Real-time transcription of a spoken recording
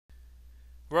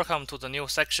Welcome to the new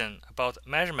section about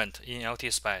measurement in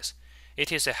LTspice.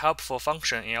 It is a helpful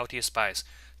function in LTspice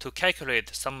to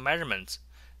calculate some measurements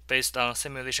based on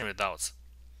simulation results.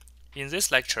 In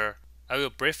this lecture, I will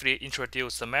briefly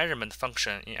introduce the measurement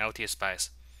function in LTspice.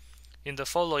 In the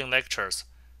following lectures,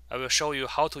 I will show you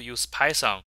how to use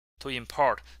Python to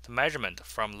import the measurement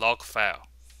from log file.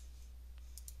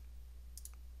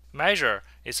 Measure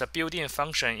is a built-in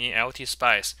function in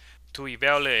LTspice to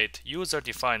evaluate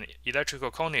user-defined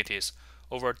electrical quantities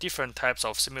over different types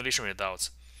of simulation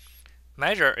results.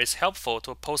 Measure is helpful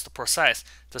to post-process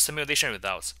the simulation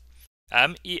results.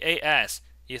 MEAS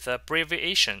is the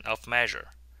abbreviation of measure.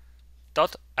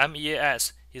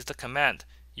 .meas is the command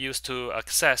used to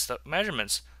access the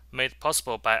measurements made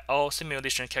possible by all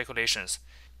simulation calculations,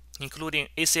 including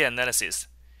AC analysis,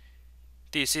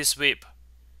 DC sweep,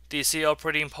 DC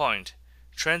operating point,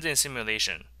 transient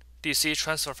simulation, DC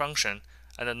transfer function,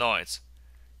 and noise.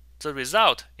 The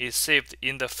result is saved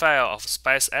in the file of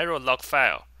spice error log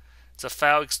file. The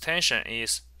file extension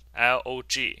is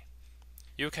log.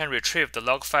 You can retrieve the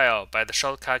log file by the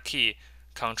shortcut key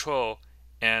Ctrl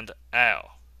and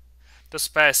L. The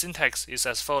spice syntax is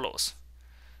as follows.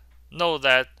 Note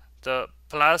that the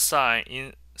plus sign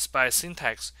in spice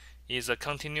syntax is a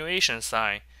continuation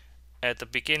sign at the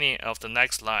beginning of the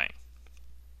next line.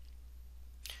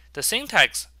 The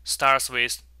syntax starts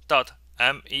with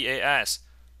 .meas,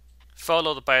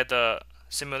 followed by the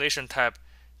simulation type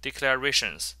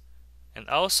declarations, and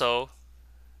also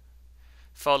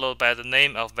followed by the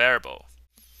name of variable.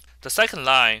 The second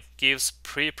line gives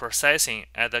pre-processing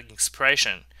at the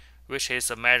expression, which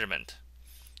is a measurement.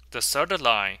 The third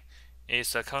line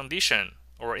is a condition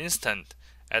or instant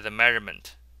at the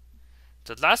measurement.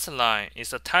 The last line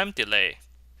is a time delay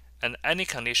and any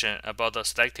condition about the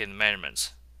selected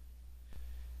measurements.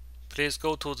 Please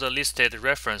go to the listed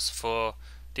reference for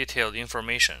detailed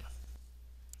information.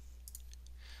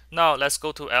 Now let's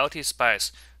go to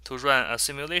LTspice to run a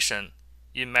simulation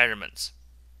in measurements.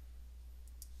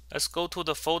 Let's go to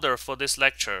the folder for this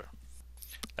lecture.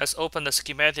 Let's open the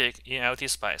schematic in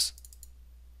LTspice.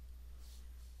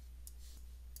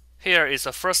 Here is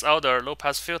a first-order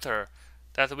low-pass filter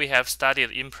that we have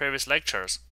studied in previous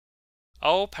lectures.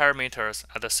 All parameters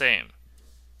are the same.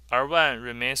 R1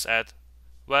 remains at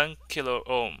 1 kilo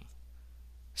ohm.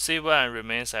 C1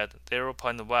 remains at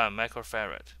 0.1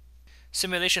 microfarad.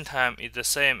 Simulation time is the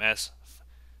same as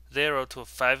 0 to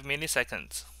 5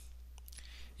 milliseconds.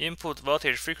 Input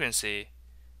voltage frequency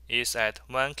is at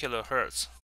 1 kHz.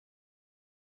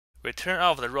 We turn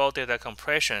off the raw data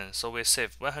compression so we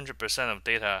save 100% of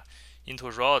data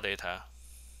into raw data.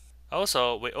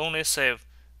 Also, we only save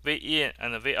V in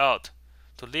and V out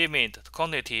to limit the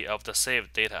quantity of the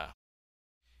saved data.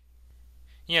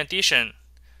 In addition,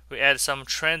 we add some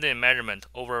transient measurement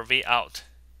over V out.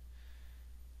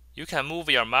 You can move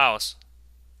your mouse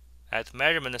at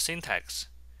measurement syntax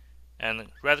and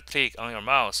right-click on your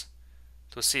mouse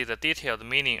to see the detailed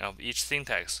meaning of each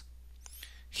syntax.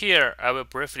 Here, I will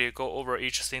briefly go over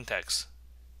each syntax.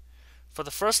 For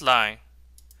the first line,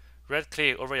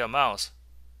 right-click over your mouse.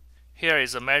 Here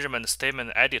is a measurement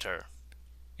statement editor.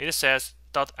 It says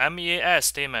 .meas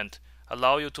statement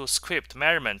allow you to script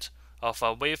measurement of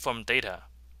a waveform data.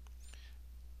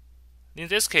 In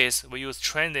this case, we use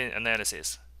transient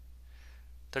analysis.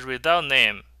 The result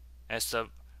name as the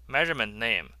measurement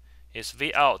name is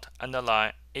Vout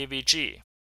underline AVG.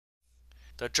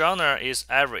 The genre is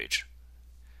average.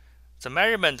 The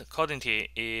measurement quantity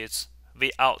is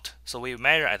Vout, so we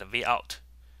measure at Vout.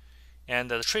 And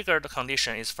the triggered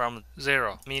condition is from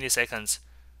 0 milliseconds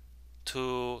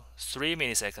to 3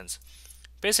 milliseconds.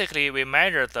 Basically, we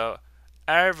measure the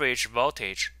average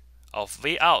voltage of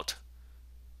Vout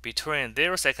between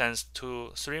 0 seconds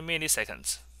to 3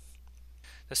 milliseconds.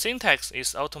 The syntax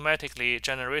is automatically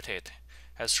generated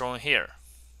as shown here.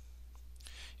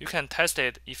 You can test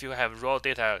it if you have raw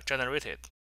data generated.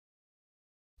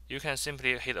 You can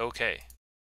simply hit OK.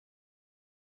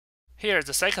 Here is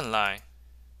the second line.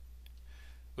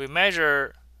 We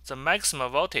measure the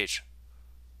maximum voltage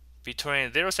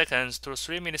between 0 seconds to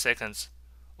 3 milliseconds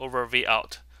over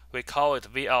Vout. We call it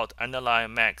Vout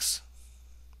underline max.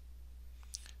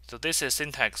 So this is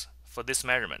syntax for this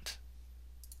measurement.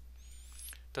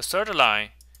 The third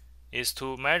line is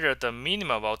to measure the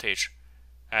minimum voltage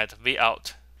at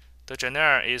Vout. The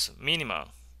genre is minimum.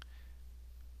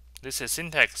 This is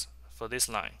syntax for this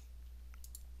line.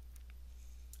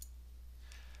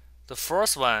 The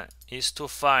fourth one is to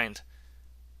find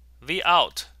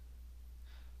Vout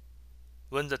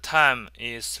when the time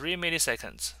is 3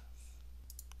 milliseconds.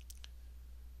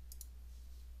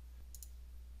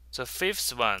 The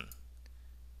fifth one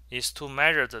is to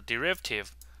measure the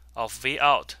derivative of V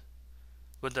out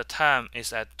when the time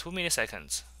is at 2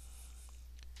 milliseconds.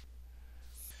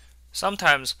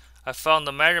 Sometimes I found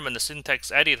the measurement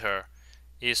syntax editor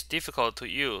is difficult to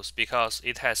use because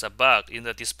it has a bug in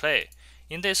the display.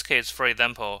 In this case, for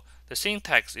example, the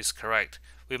syntax is correct.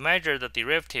 We measure the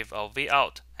derivative of V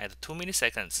out at 2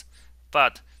 milliseconds,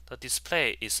 but the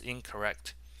display is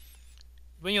incorrect.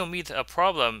 When you meet a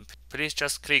problem, please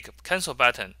just click Cancel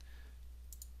button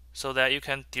so that you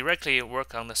can directly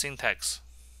work on the syntax.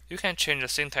 You can change the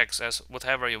syntax as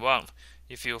whatever you want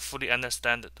if you fully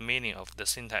understand the meaning of the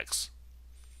syntax.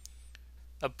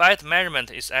 A byte measurement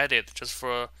is added just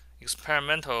for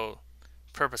experimental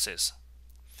purposes.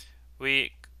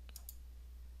 We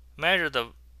measure the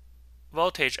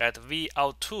voltage at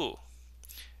Vout2,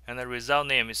 and the result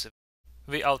name is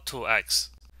Vout2x.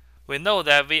 We know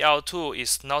that Vout2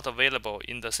 is not available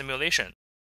in the simulation,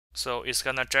 so it's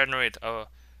gonna generate a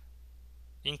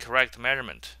incorrect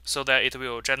measurement, so that it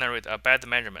will generate a bad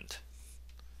measurement.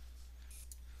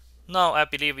 Now I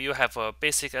believe you have a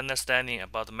basic understanding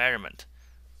about the measurement.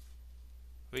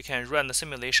 We can run the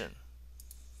simulation.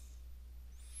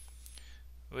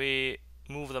 We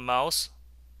move the mouse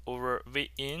over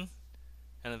V in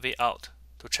and V out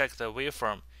to check the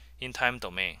waveform in time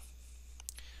domain.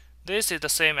 This is the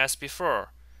same as before.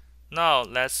 Now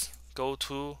let's go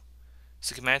to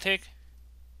Schematic,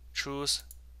 choose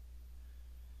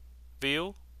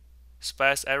View,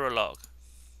 Spice Error Log.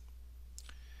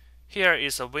 Here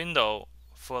is a window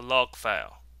for log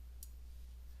file.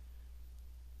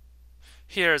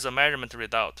 Here is the measurement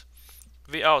result.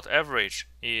 Vout average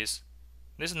is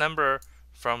this number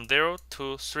from 0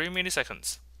 to 3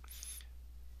 milliseconds.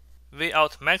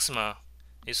 Vout maxima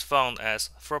is found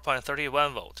as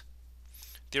 4.31 volt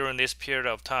during this period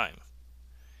of time,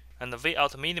 and the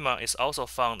Vout minima is also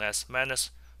found as minus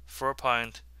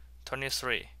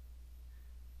 4.23.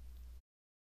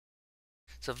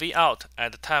 The Vout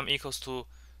at the time equals to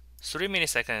 3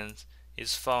 milliseconds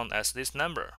is found as this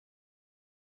number.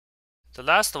 The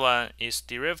last one is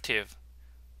derivative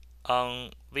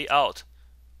on Vout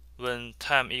when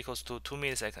time equals to 2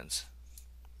 milliseconds.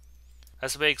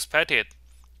 As we expected,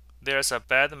 there's a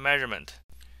bad measurement,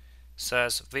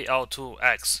 says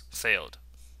Vout2x failed.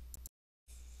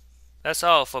 That's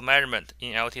all for measurement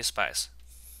in LTspice.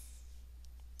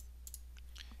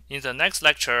 In the next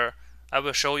lecture, I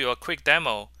will show you a quick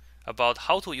demo about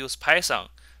how to use Python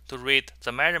to read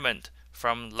the measurement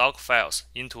from log files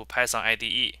into Python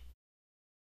IDE.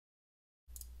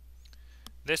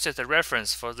 This is the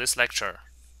reference for this lecture.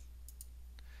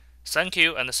 Thank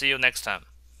you and see you next time.